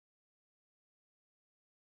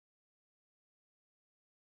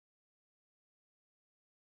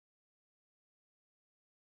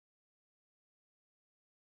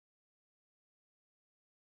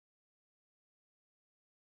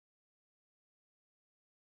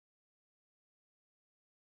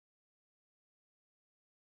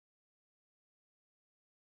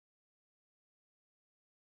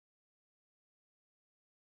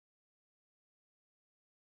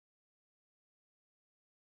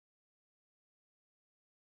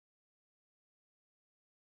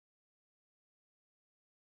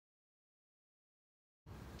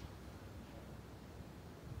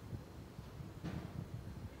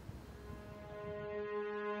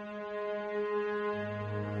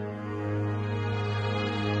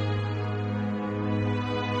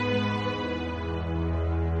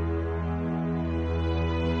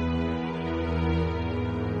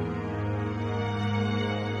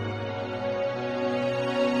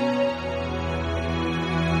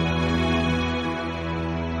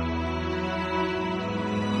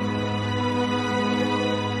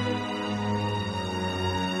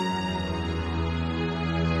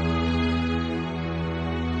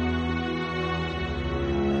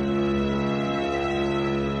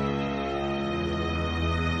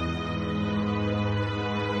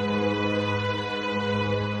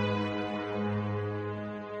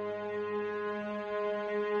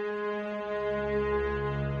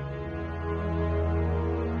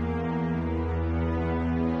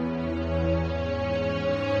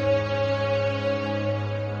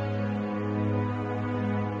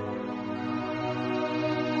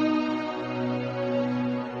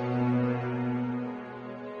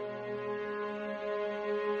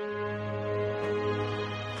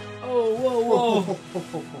Oh,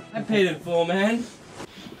 I paid in full, man.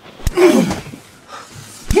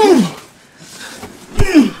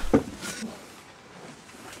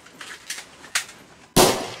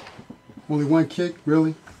 Only one kick,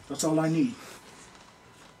 really? That's all I need.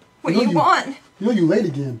 What do you want? You know you late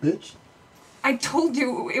again, bitch. I told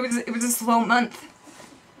you it was a slow month.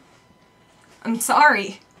 I'm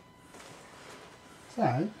sorry. It's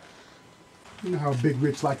alright. You know how Big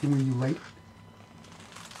Rich like you when you late.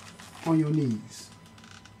 On your knees.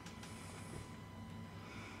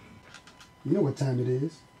 You know what time it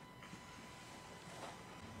is.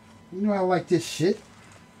 You know I like this shit.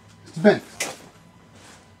 It's Bane.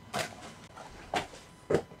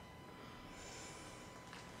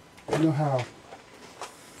 You know how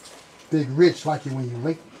Big Rich like you when you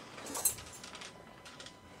late.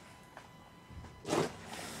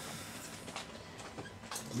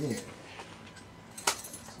 Yeah.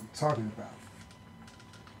 That's what I'm talking about.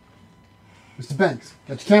 Mr. Banks,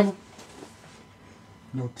 got your camera?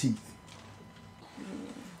 No teeth.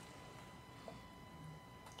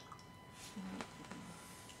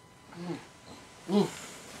 You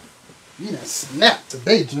done snapped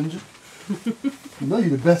today, Ginger. You know you're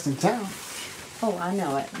the best in town. Oh, I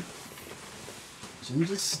know it.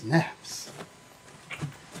 Ginger snaps.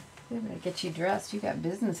 We better get you dressed. You got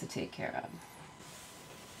business to take care of.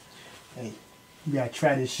 Hey, you gotta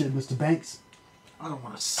try this shit, Mr. Banks. I don't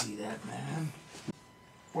want to see that, man.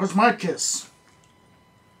 Where's my kiss?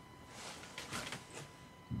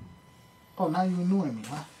 Oh, now you're annoying me,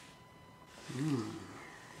 huh?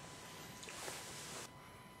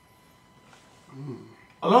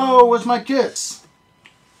 Hello, where's my kiss?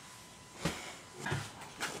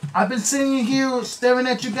 I've been sitting here staring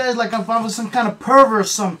at you guys like if I was some kind of pervert or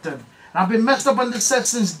something. I've been messed up on this set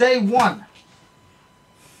since day one.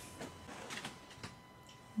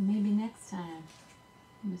 Maybe next time,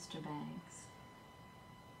 Mr. Banks.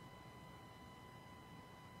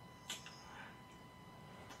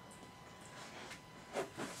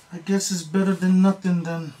 I guess it's better than nothing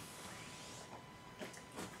then.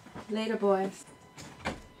 Later, boys.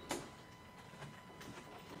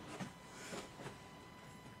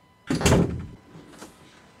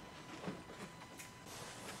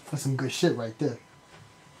 That's some good shit right there.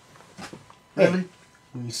 Really? Hey,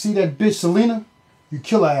 when you see that bitch Selena, you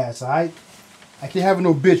kill her ass, alright? I can't have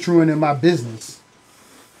no bitch ruining my business.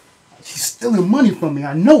 She's stealing money from me,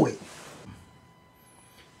 I know it.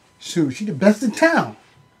 Shoot, she the best in town.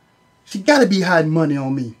 She gotta be hiding money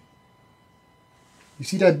on me. You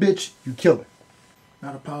see that bitch, you kill her.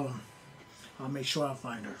 Not a problem. I'll make sure I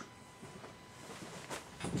find her.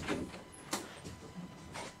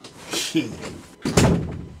 Shit.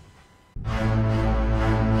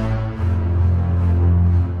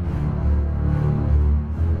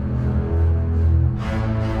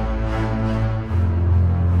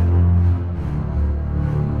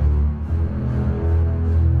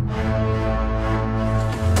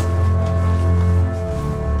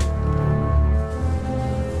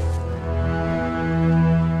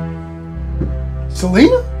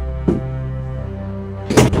 Selena?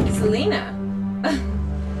 Selena?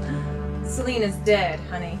 Selena's dead,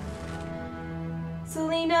 honey.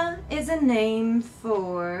 Selena is a name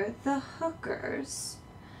for the hookers.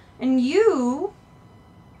 And you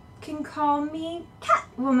can call me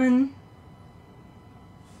Catwoman.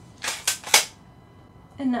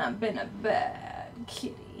 And I've been a bad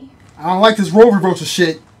kitty. I don't like this role reversal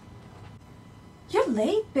shit. You're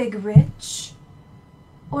late, Big Rich.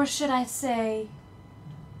 Or should I say,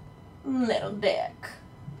 little dick.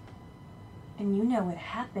 And you know what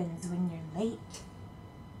happens when you're late,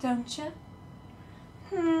 don't you?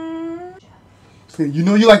 Selena, you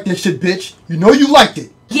know you like that shit, bitch. You know you liked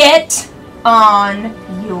it. Get on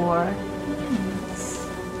your knees.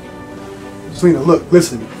 Selena, look,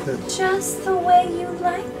 listen. Just the way you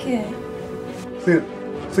like it.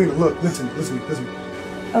 Selena, look, listen.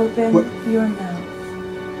 Open What? your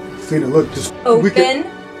mouth. Selena, look, just... Open your mouth.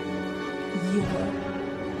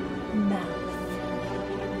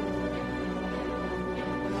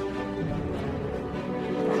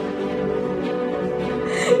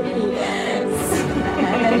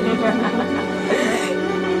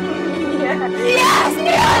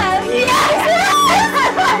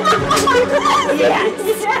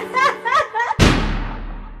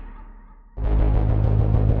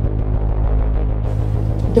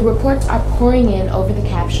 The reports are pouring in over the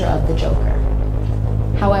capture of the Joker.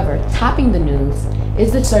 However, topping the news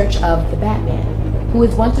is the search of the Batman, who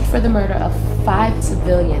is wanted for the murder of 5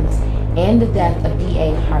 civilians and the death of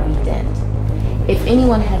DA Harvey Dent. If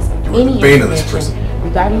anyone has any Bane of this prison.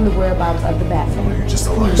 regarding the whereabouts of the Batman. You're just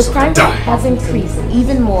allowing The yourself crime to rate die. has increased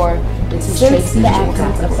even more since the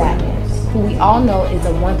absence of Batman, who we all know is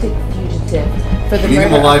a wanted fugitive for the We need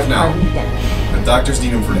him murder alive of now. Harvey Dent. The doctors need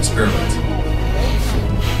him for an experiment.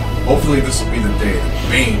 Hopefully this will be the day that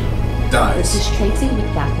Bane This dies. is Tracy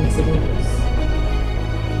with Gotham City News.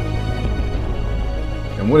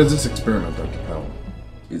 And what is this experiment, Dr. Powell?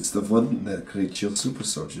 It's the one that creates your super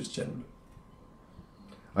soldiers, General.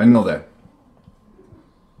 I know that.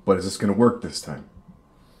 But is this going to work this time?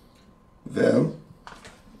 Well,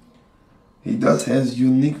 he does has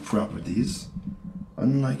unique properties,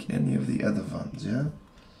 unlike any of the other ones, yeah?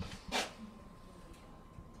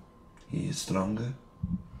 He is stronger,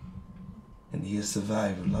 and he has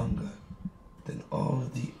survived longer than all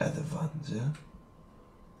the other ones, yeah?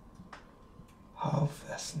 How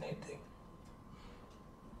fascinating.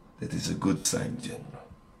 That is a good sign, General.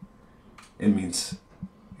 It means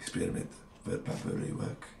experiment will probably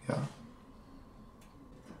work, yeah?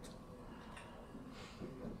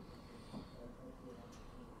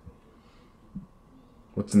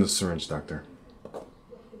 What's in the syringe, Doctor?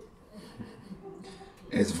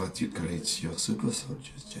 It's what you create your super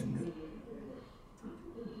soldiers, General.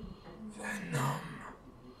 Venom.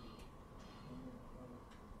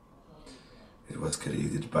 It was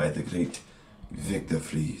created by the great Victor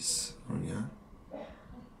Fries, oh yeah?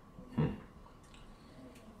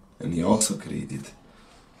 And he also created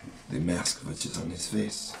the mask which is on his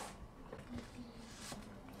face.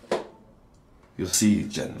 You see,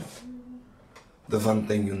 General, the one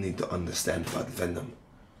thing you need to understand about Venom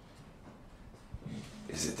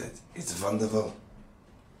is that it's wonderful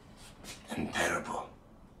and terrible.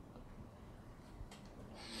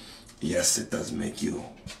 Yes, it does make you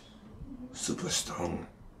super strong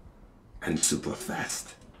and super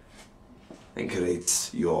fast and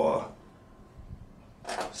creates your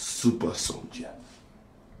super soldier.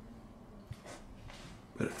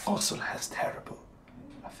 But it also has terrible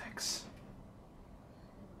effects.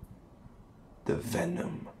 The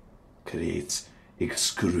venom creates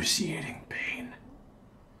excruciating pain.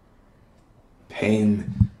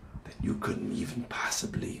 Pain that you couldn't even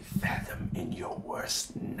possibly fathom in your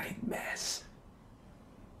worst nightmares.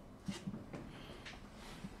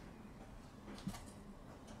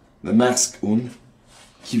 The mask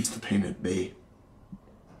keeps the pain at bay.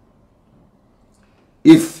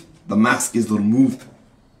 If the mask is removed,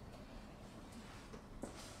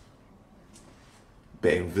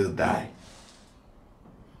 Bane will die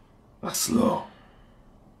a slow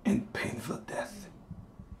and painful death.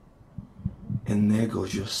 And there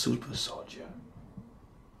goes your super soldier.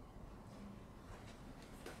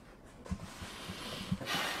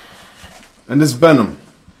 And this venom,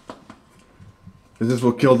 is this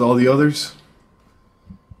what killed all the others?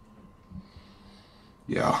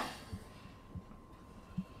 Yeah.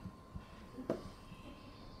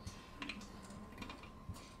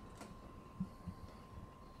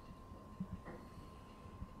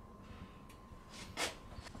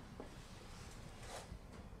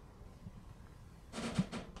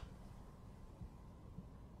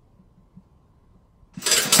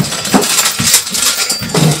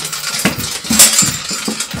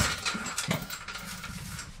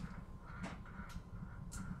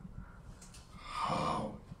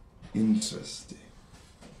 Interesting.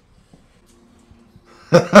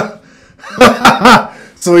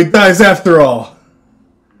 So he dies after all.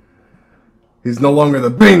 He's no longer the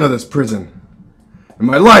bane of this prison. And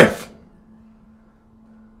my life.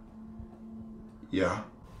 Yeah,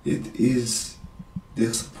 it is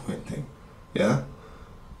disappointing. Yeah?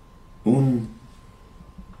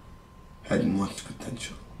 Had much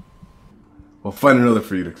potential. We'll find another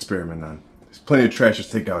for you to experiment on. There's plenty of trash to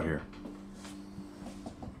take out here.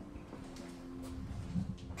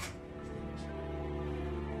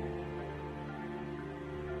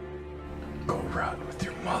 Go rot with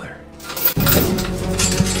your mother.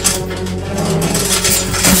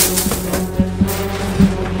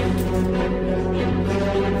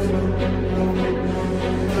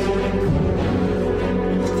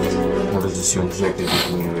 What is you injected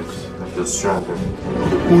with me with? I feel stronger.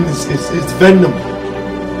 It's venom.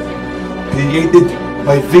 Created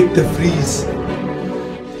by Victor Fries.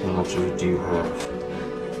 How much of it do you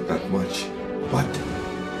have? Not much, but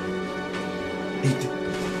it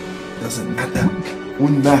doesn't matter.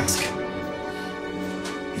 Mask.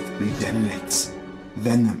 It regenerates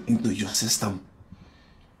venom into your system.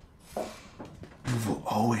 You will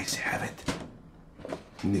always have it.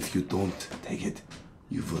 And if you don't take it,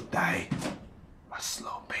 you will die a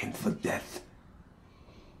slow, painful death.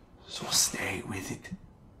 So stay with it.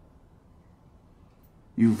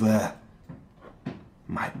 You were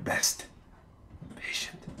my best patient.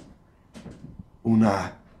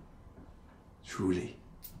 Una truly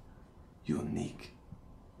unique.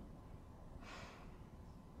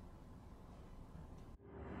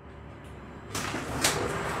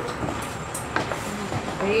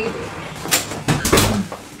 Baby.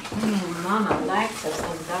 Mama likes us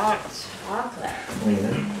some dark chocolate.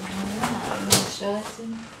 Yeah, show it to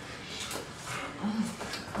me.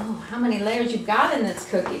 Oh, how many layers you got in this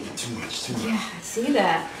cookie? Too much. Yeah, I see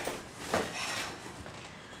that.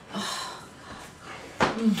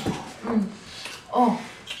 Oh,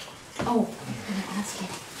 I'm gonna ask you.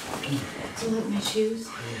 Do you like my shoes?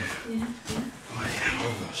 Yeah. Yeah? Oh, yeah, I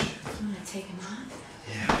love those shit. I'm gonna take them off.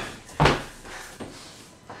 Yeah.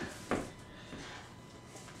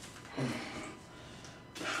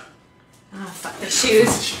 Oh, fuck the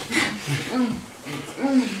shoes.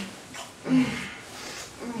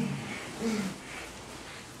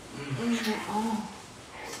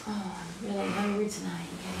 Oh, I'm really hungry tonight.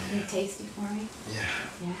 You got anything tasty for me? Yeah.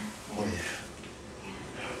 Yeah? Oh, yeah.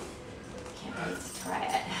 Can't wait to try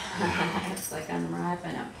it. It's like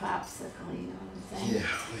unripened a popsicle, you know what I'm saying? Yeah.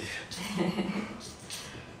 Oh, yeah.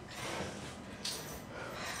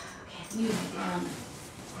 Okay, you lay down.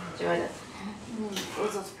 Enjoy this.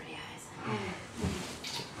 Close those pretty eyes. Oh,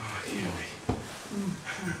 I can't wait.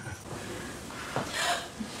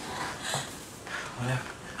 What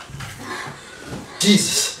happened?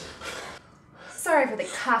 Jesus! Sorry for the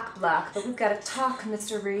cock block, but we've got to talk,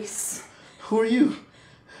 Mr. Reese. Who are you?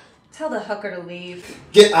 Tell the hooker to leave.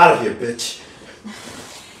 Get out of here, bitch!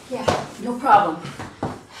 Yeah, no problem.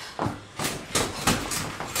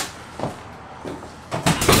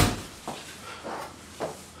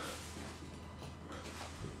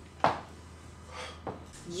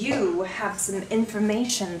 You have some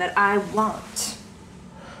information that I want.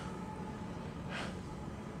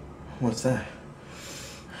 What's that?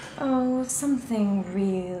 Oh, something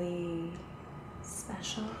really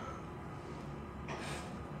special.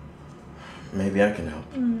 Maybe I can help.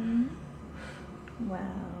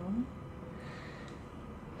 Well,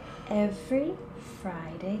 every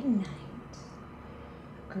Friday night,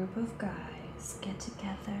 a group of guys get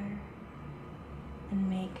together and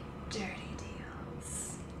make dirty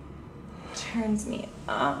deals. Turns me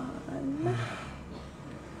on.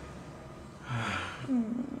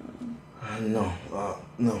 No,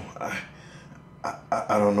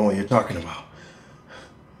 I don't know what you're talking about.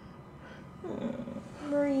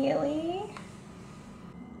 Really?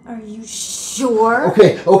 Are you sure?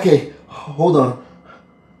 Okay, hold on.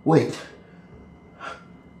 Wait.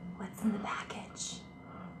 What's in the package?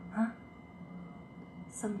 Huh?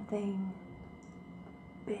 Something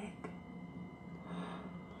big.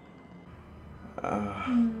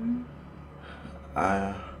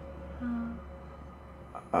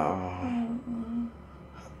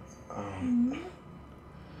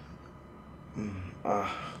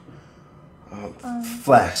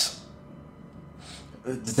 Flash.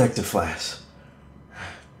 Detective Flash.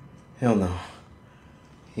 Hell no.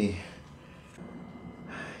 He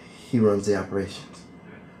runs the operations.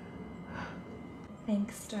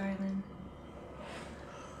 Thanks, darling.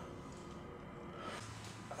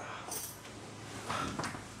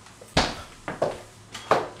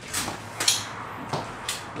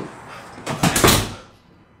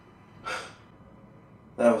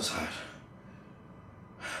 That was hot.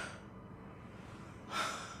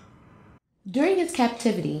 During his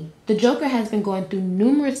captivity, the Joker has been going through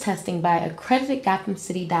numerous testing by accredited Gotham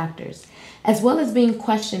City doctors, as well as being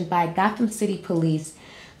questioned by Gotham City police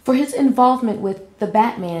for his involvement with the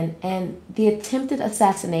Batman and the attempted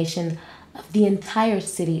assassination of the entire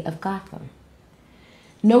city of Gotham.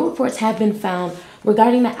 No reports have been found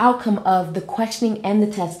regarding the outcome of the questioning and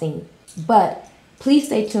the testing, but please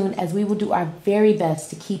stay tuned as we will do our very best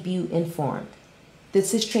to keep you informed.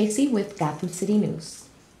 This is Tracy with Gotham City News.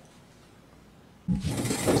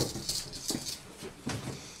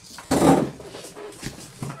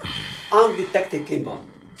 I'm Detective Kimball.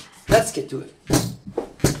 Let's get to it.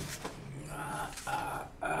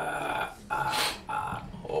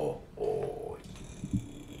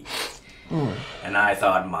 And I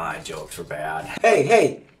thought my jokes were bad.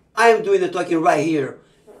 Hey, I am doing the talking right here.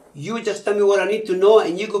 You just tell me what I need to know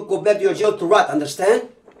and you could go back to your jail to rot, understand?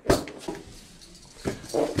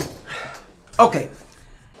 Okay.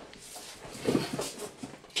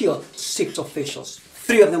 Killed 6 officials.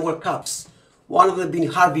 3 of them were cops. One of them being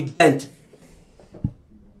Harvey Dent.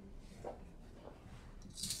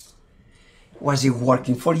 Was he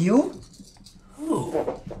working for you? Who?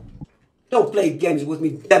 Don't play games with me,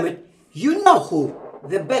 damn it. You know who.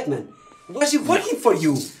 The Batman. Was he working for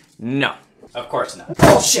you? No, of course not.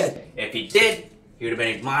 Bullshit! If he did, he would have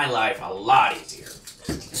made my life a lot easier.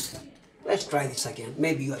 let's try this again.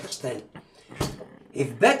 Maybe you understand.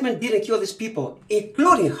 If Batman didn't kill these people,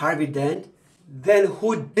 including Harvey Dent, then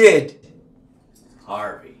who did?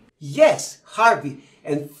 Harvey. Yes, Harvey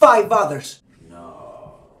and 5 others.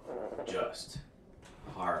 No, just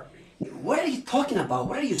Harvey. What are you talking about?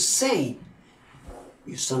 What are you saying?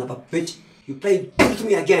 You son of a bitch. You played to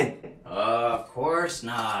me again. Of course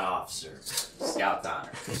not, officer. Scout's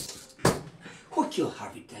honor. Who killed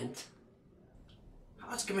Harvey Dent?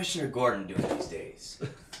 How's Commissioner Gordon doing these days?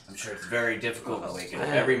 I'm sure it's very difficult waking up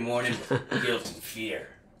every morning with guilt and fear.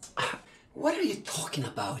 What are you talking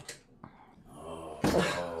about?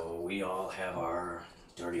 Oh, we all have our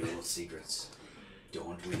dirty little secrets.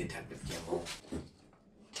 Don't we, Detective Kimball?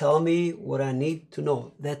 Tell me what I need to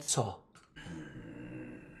know. That's all.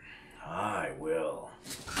 I will.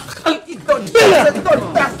 You don't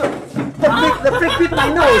bastard! The freak bit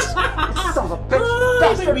my nose! Son of a bitch!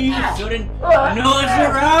 Bastard! You shouldn't nose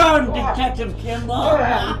around, Detective Kimball!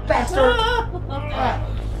 Bastard!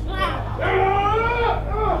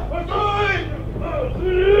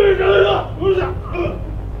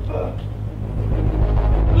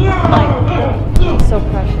 Life, so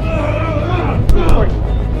precious, important.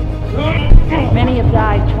 Many have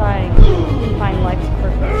died trying to find life's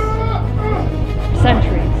purpose. For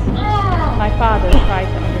centuries, my father tried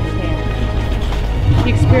to understand. He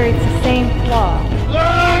experienced the same flaw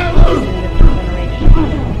in different generations.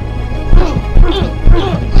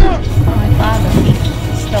 My father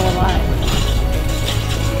is still alive.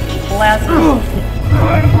 Lazarus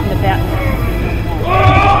and the Batman.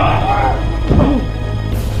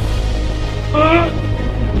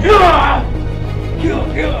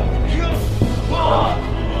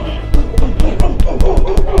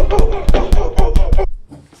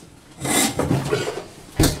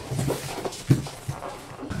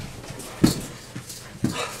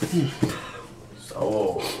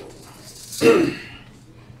 So,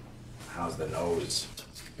 how's the nose?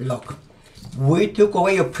 Look, we took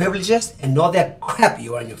away your privileges and all that crap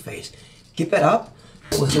you are on your face. Keep it up.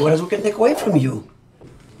 We'll see what else we can take away from you.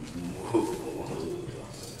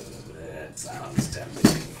 That sounds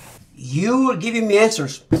tempting. You will give me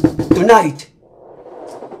answers tonight.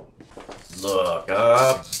 Look,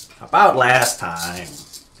 about last time.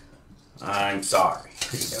 I'm sorry.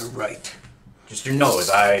 You're right. Just your nose.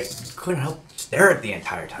 I couldn't help stare at the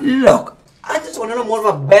entire time. Look, I just want to know more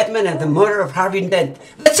about Batman and the murder of Harvey Dent.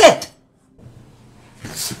 That's it!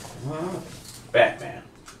 Batman.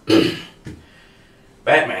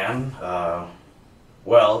 Batman,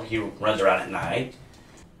 well, he runs around at night.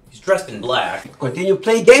 He's dressed in black. Continue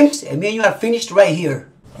playing games, and me and you are finished right here.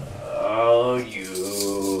 Oh,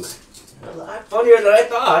 you... a lot funnier than I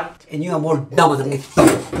thought. And you are more dumber than me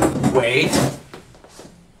thought. Wait.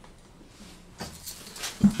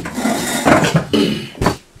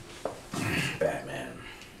 Batman.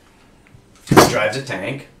 He drives a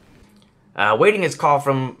tank. Waiting his call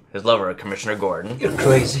from his lover, Commissioner Gordon. You're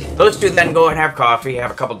crazy. Those two then go and have coffee,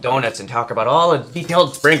 have a couple donuts, and talk about all the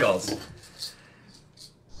detailed sprinkles.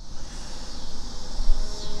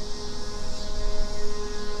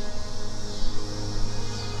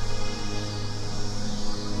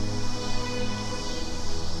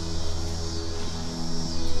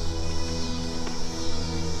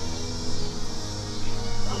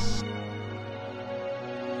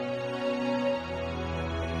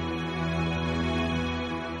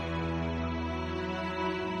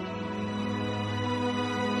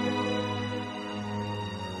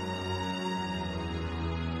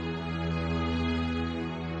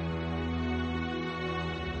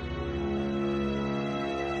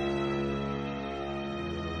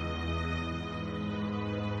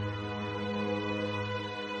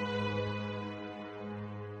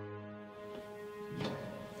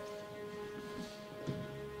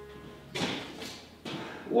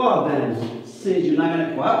 Well then, since you're not going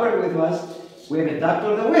to cooperate with us, we have a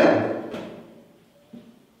doctor that will.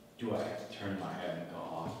 Do I have to turn my head and go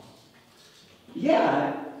off?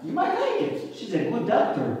 Yeah, you might like it. She's a good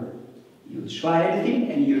doctor. You try anything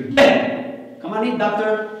and you're dead. Come on in,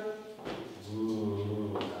 doctor.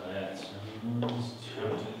 Ooh, that sounds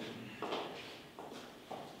tempting.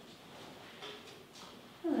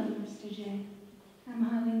 Hello, Mr. J. I'm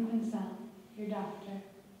Harlan Quinsell, your doctor.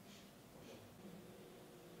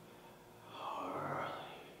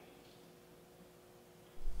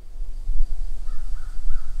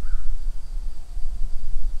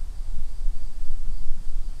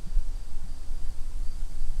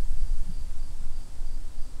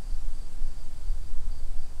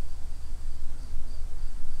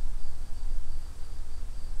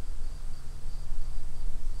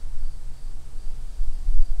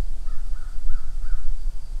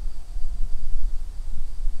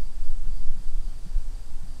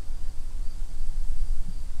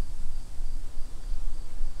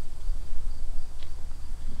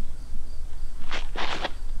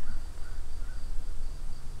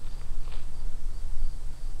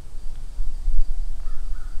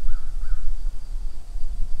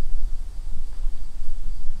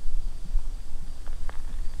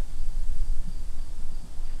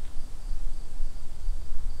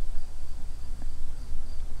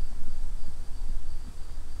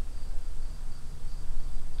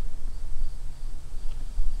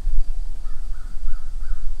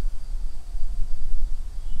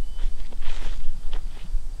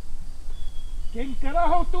 ¿Quién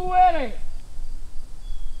carajo tú eres?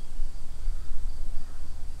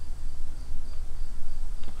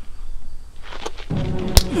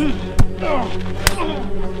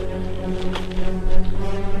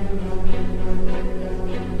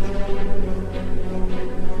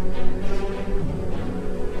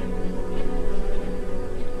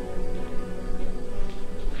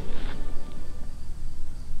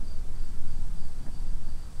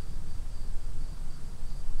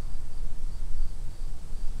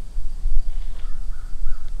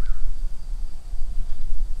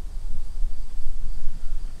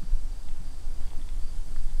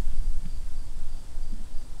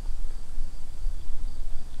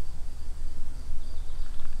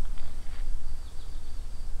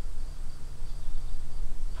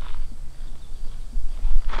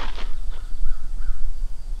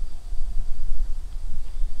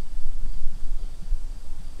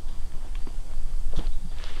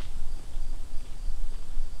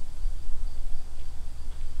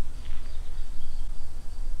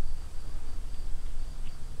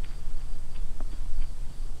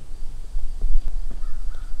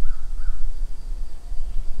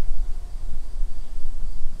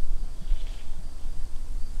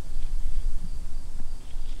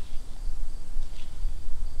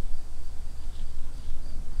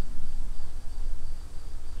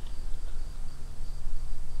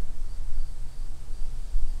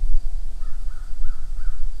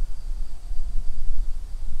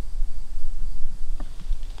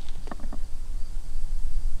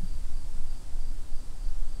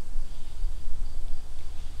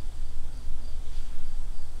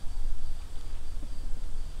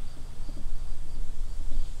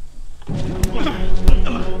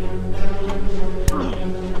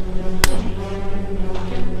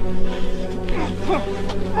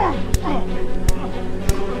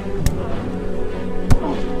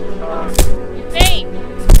 Bane!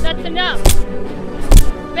 That's enough!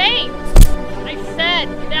 Bane! I said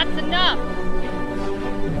that's enough!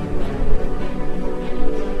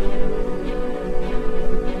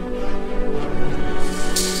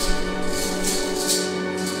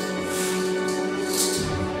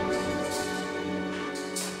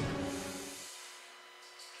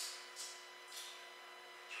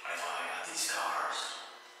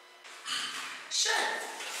 Sure.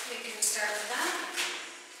 We can start with that.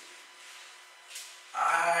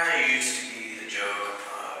 I used to be the joke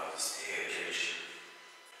of the stage.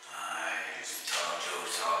 I used to tell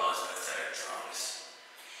jokes to all those pathetic drunks.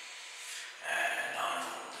 And none of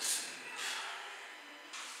them listened.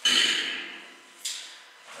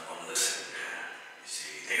 None of them listened. You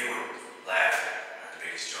see, they were laughing at the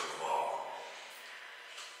biggest joke of all.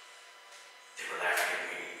 They were laughing at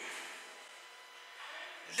me.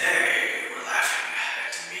 They were laughing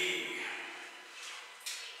at me.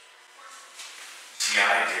 See, I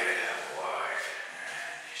did have a wife,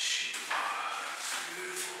 and she was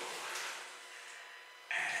beautiful.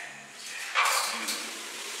 And you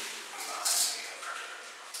must be a her.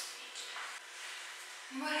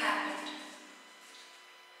 What happened?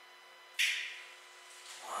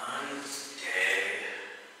 One day,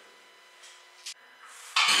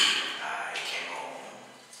 I came home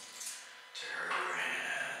to her,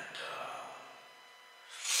 and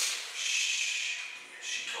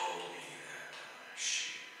she told me that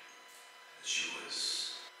she was.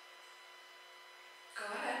 Go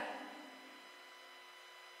ahead.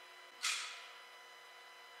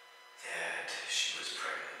 That she was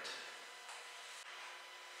pregnant.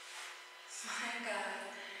 My God.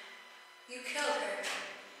 You killed her.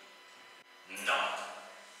 No.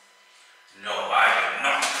 No, I did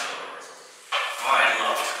not kill her. I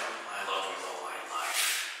loved her. I loved her with all my life.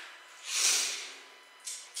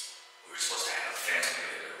 We were supposed to have a family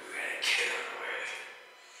together. We had a kid on the way.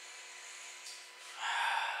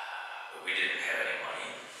 But we didn't have any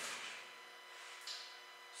money.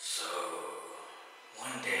 So,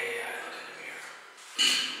 one day I look in the mirror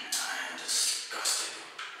and I am disgusted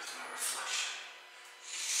with my reflection.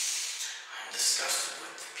 I am disgusted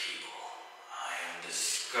with the people. I am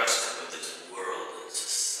disgusted with this world and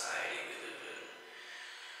society we live in.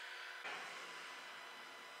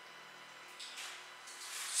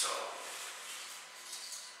 So,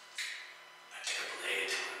 I take a blade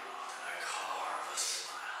and I carve a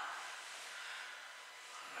smile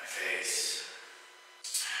on my face.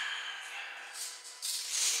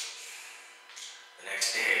 The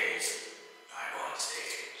next day, I go on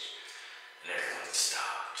stage, and everyone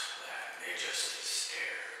stopped laughing. They just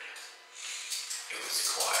stared. It was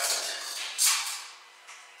quiet. It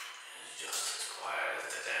was just as quiet as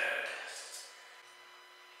the dead.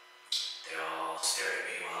 They all stared at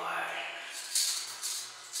me while I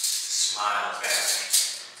smiled back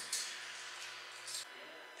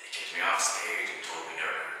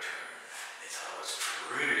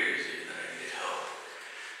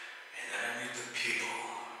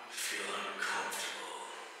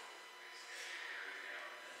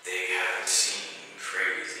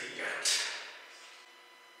crazy yet.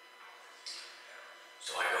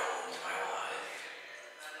 So I go home to my wife,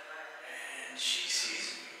 and she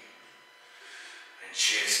sees me, and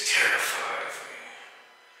she is terrified of me,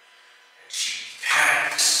 and she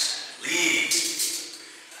panics, leaves,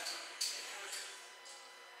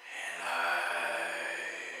 and I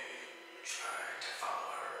tried to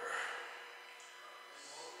follow her,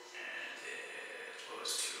 and it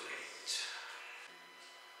was too late.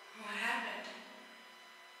 What happened?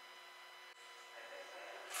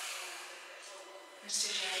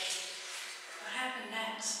 Mr. J, what happened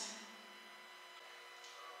next?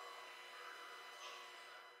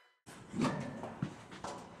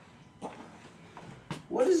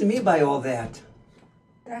 What does he mean by all that?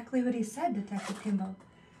 Exactly what he said, Detective Kimball.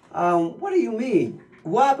 What do you mean?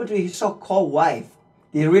 What happened to his so-called wife?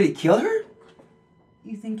 Did he really kill her?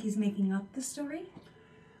 You think he's making up the story?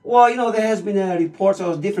 Well, you know, there has been reports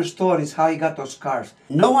of different stories how he got those scars.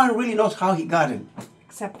 No one really knows how he got them.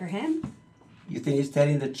 Except for him. You think he's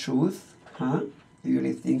telling the truth? Huh? Do you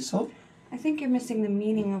really think so? I think you're missing the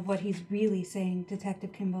meaning of what he's really saying,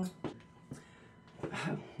 Detective Kimball.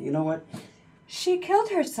 You know what? She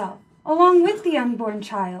killed herself, along with the unborn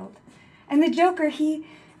child. And the Joker, he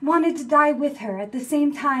wanted to die with her at the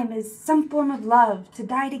same time as some form of love, to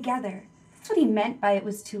die together. That's what he meant by it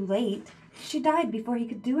was too late. She died before he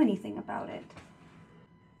could do anything about it.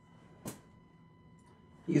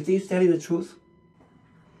 You think he's telling the truth?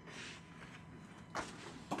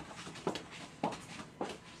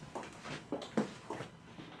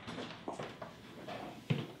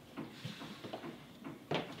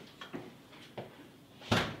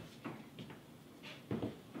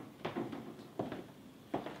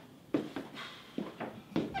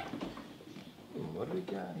 What do we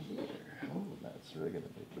got here? Oh, that's really gonna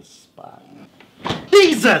make the spot.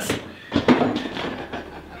 Jesus!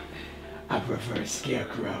 I prefer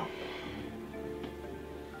Scarecrow.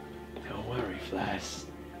 Don't worry, Flash.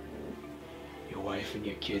 Your wife and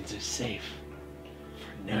your kids are safe.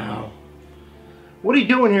 For now. What are you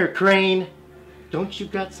doing here, Crane? Don't you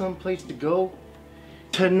got someplace to go?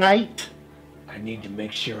 Tonight? I need to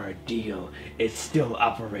make sure our deal is still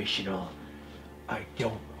operational. I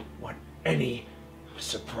don't want any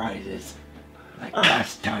surprises like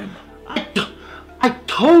last time. I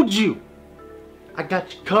told you! I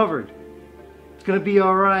got you covered. It's gonna be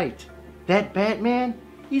alright. That Batman,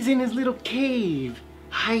 he's in his little cave,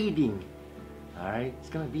 hiding. Alright? It's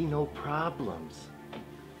gonna be no problems.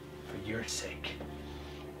 For your sake,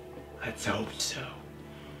 let's hope so.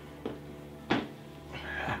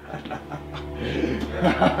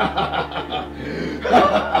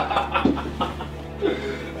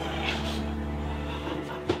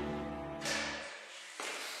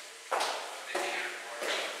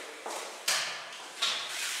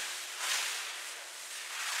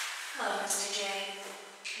 Hello, Mr. J.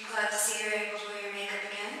 I'm glad to see you're able to wear your makeup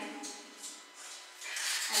again.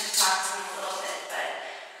 I had to talk to him a little bit, but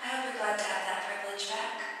I hope you're glad to have that privilege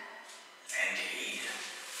back. Indeed.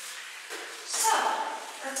 So,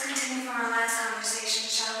 let's continue from our last conversation,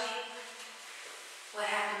 shall we? What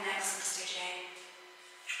happened next, Mr. J?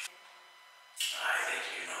 I think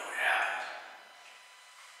you know what happened.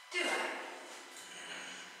 Do I?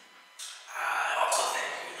 I also think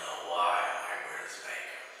you know why I wear this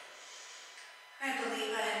makeup. I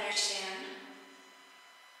believe I understand.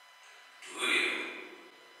 Do you?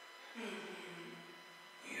 Mm-hmm.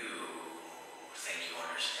 You think you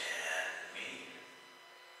understand me?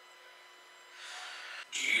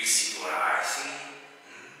 Do you see what I see?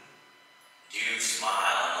 Do you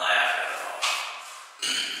smile and laugh at it all?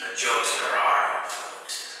 The jokes there are,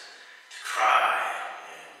 folks, to cry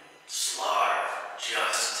and slaughter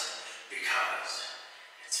just because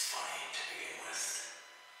it's funny to begin with.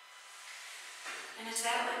 And is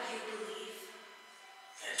that what you believe?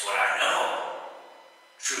 It's what I know.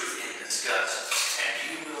 Truth in disgust, and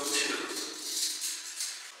you will too.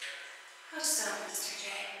 How so, Mr. J?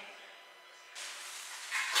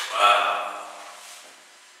 Well,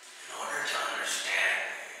 in order to understand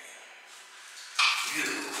me, you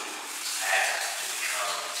have to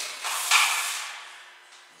become me.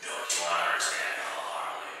 Don't you want to understand it all,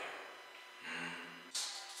 Harley?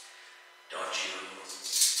 Don't you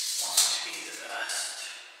want to be the best?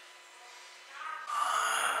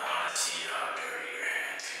 I want to see how dirty your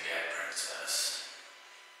hands can get, Princess.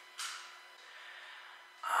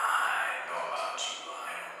 I know about you.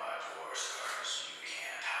 I know about your scars. You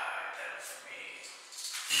can't hide them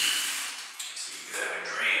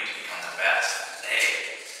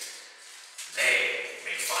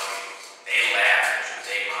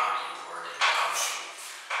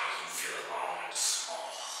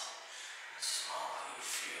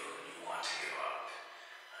feel you want to give up,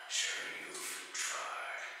 I'm sure you've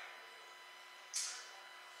tried.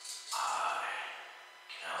 I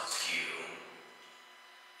can help you,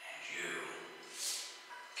 and you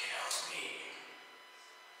can help me.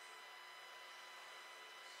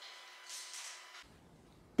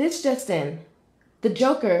 This just in. The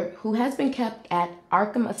Joker, who has been kept at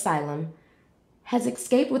Arkham Asylum, has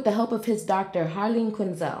escaped with the help of his doctor, Harleen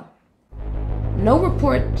Quinzel. No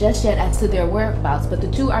report just yet as to their whereabouts, but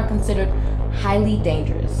the two are considered highly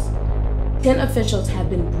dangerous. 10 officials have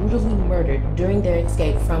been brutally murdered during their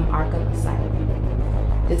escape from Arkham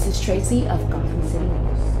Asylum. This is Tracy of Gotham City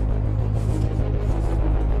News.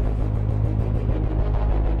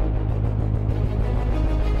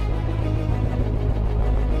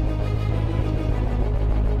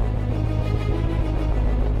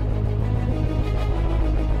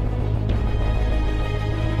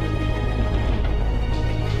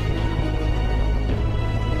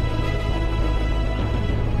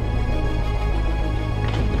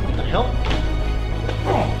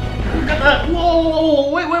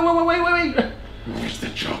 Whoa! Wait! Where's the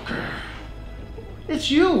Joker?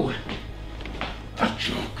 It's you! The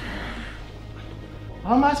Joker.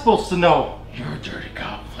 How am I supposed to know? You're a dirty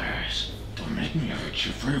cop, Flares. Don't make me hurt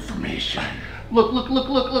you for information. Look.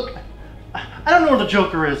 I don't know where the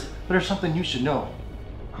Joker is, but there's something you should know.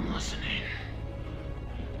 I'm listening.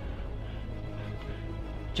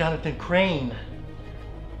 Jonathan Crane.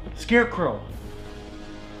 Scarecrow.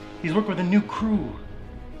 He's working with a new crew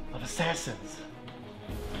of assassins.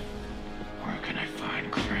 Where can I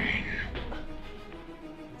find Crane?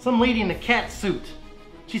 Some lady in a cat suit.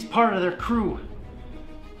 She's part of their crew.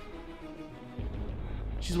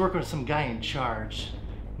 She's working with some guy in charge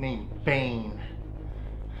named Bane.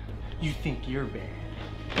 You think you're bad.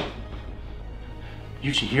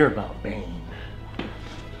 You should hear about Bane.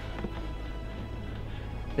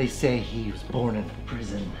 They say he was born in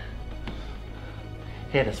prison.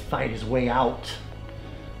 He had to fight his way out.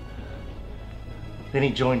 Then he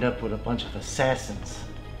joined up with a bunch of assassins.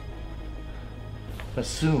 But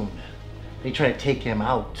soon, they tried to take him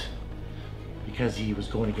out because he was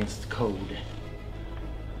going against the code.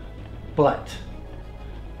 But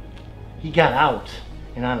he got out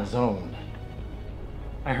and on his own.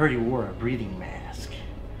 I heard he wore a breathing mask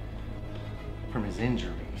from his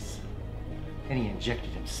injuries, and he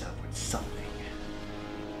injected himself with something.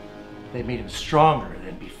 They made him stronger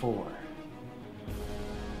than before.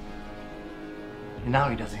 And now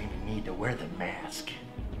he doesn't even need to wear the mask.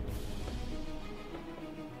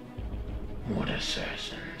 What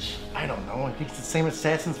assassins? I don't know. I think it's the same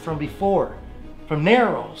assassins from before. From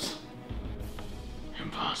Narrows.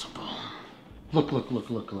 Impossible. Look.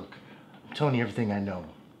 I'm telling you everything I know.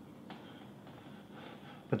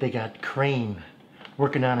 But they got Crane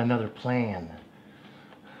working on another plan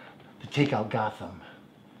to take out Gotham.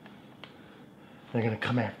 They're gonna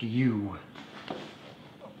come after you.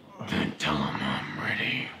 Then tell him I'm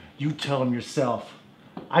ready. You tell him yourself.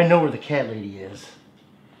 I know where the cat lady is.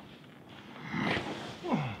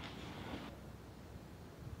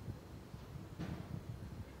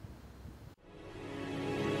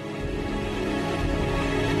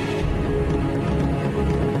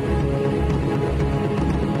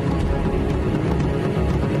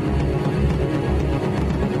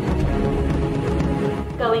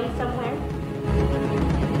 Going somewhere?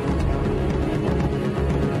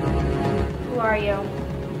 Who are you?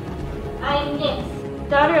 I am Nyx,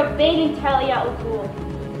 daughter of Bane and Talia al Ghul,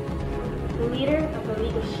 the leader of the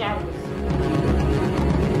League of Shadows.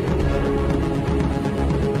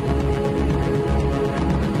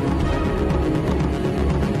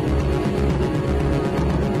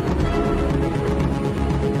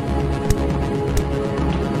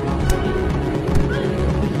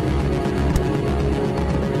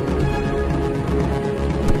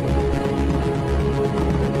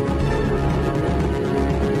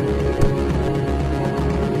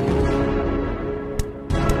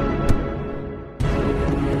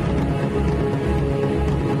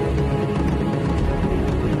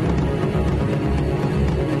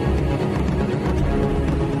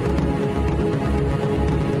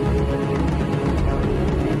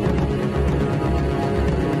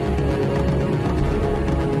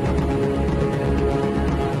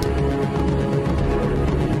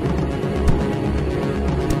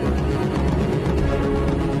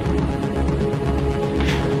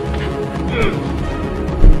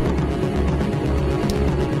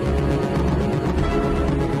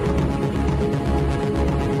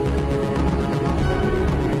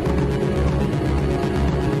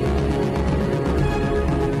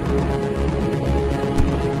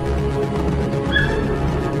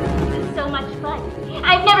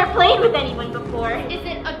 I've never played with anyone before. Is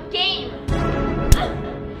it a game?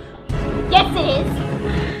 Yes, it is.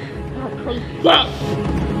 I'll play yes.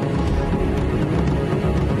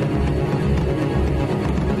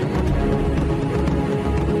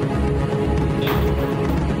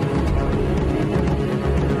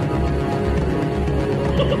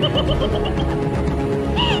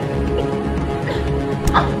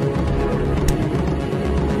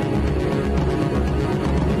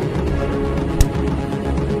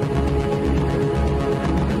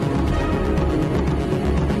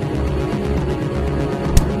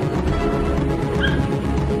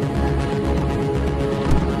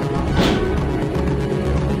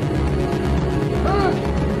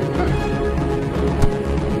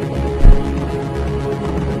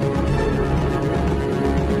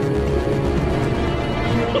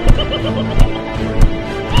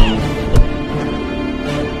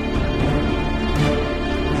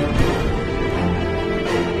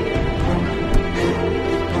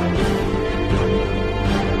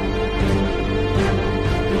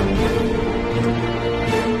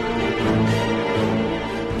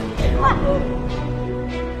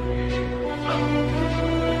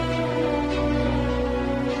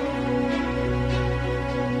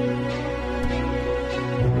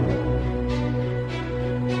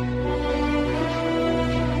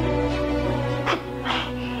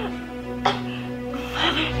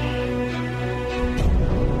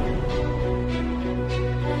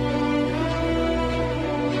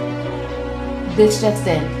 This just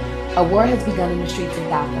in, a war has begun in the streets of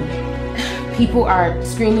Gotham. People are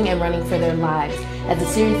screaming and running for their lives as a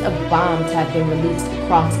series of bombs have been released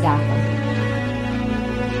across Gotham.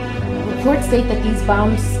 Reports state that these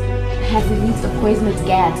bombs have released a poisonous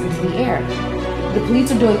gas into the air. The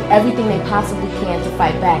police are doing everything they possibly can to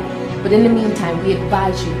fight back, but in the meantime, we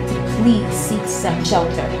advise you to please seek some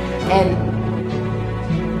shelter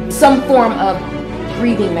and some form of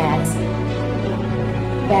breathing mask.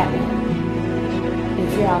 Batman,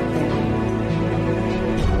 if you're out there,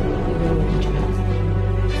 we really need your help.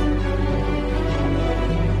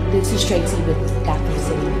 This is Tracy with Gotham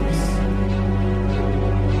City News.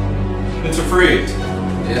 Mr. Freeze.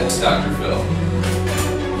 Yes, Dr. Phil.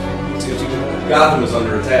 Gotham is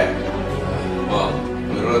under attack. Well,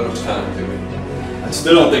 we don't have much time, do we? I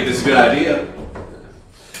still don't think this is a good idea.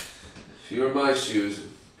 If you were in my shoes,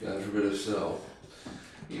 God forbid if so,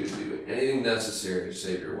 you would do anything necessary to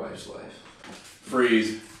save your wife's life.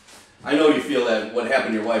 Freeze. I know you feel that what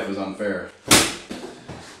happened to your wife was unfair.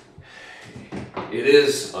 It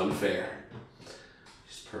is unfair.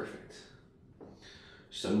 She's perfect.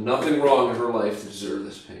 She's done nothing wrong in her life to deserve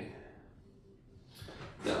this pain.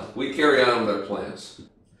 Now, we carry on with our plans.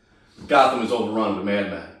 Gotham is overrun with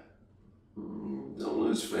madmen. Don't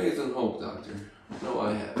lose faith and hope, Doctor. No,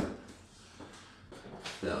 I haven't.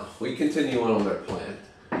 Now, we continue on with our plan.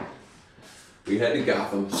 We head to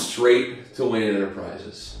Gotham, straight to Wayne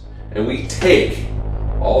Enterprises. And we take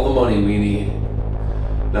all the money we need.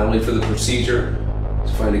 Not only for the procedure,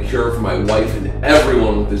 to find a cure for my wife and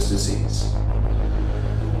everyone with this disease.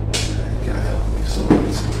 God help me, someone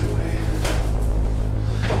gets in my way.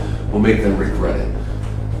 We'll make them regret it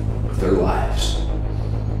with their lives.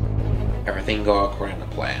 Everything go according to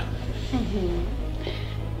plan.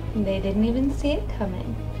 They didn't even see it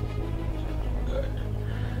coming. Good.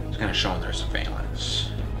 It's gonna show in their surveillance.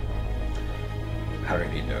 How did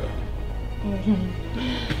he do?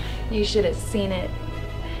 You should have seen it.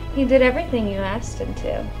 He did everything you asked him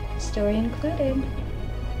to, story included.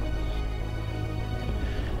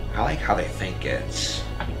 I like how they think it's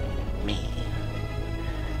me,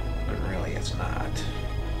 but really it's not.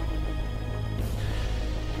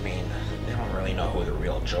 I mean, they don't really know who the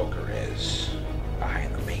real Joker is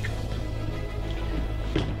behind the makeup.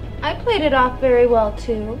 I played it off very well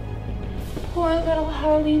too. Poor little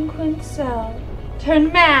Harleen Quinzel,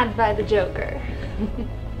 turned mad by the Joker.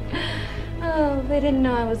 Oh, they didn't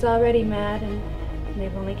know I was already mad, and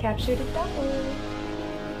they've only captured a double.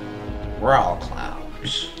 We're all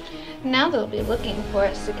clowns. Now they'll be looking for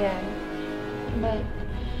us again. But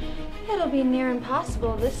it'll be near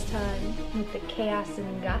impossible this time, with the chaos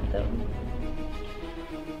in Gotham.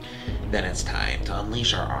 Then it's time to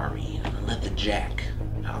unleash our army and let the Jack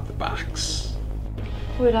out of the box.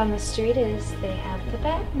 Word on the street is they have the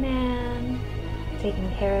Batman, taken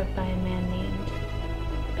care of by a man named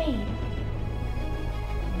Bane.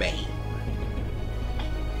 Bane.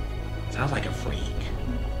 Sounds like a freak.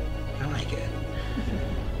 I like it.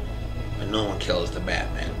 But no one kills the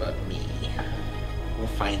Batman but me. We'll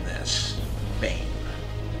find this Bane.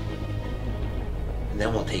 And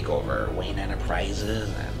then we'll take over Wayne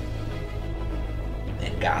Enterprises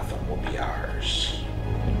and Gotham will be ours.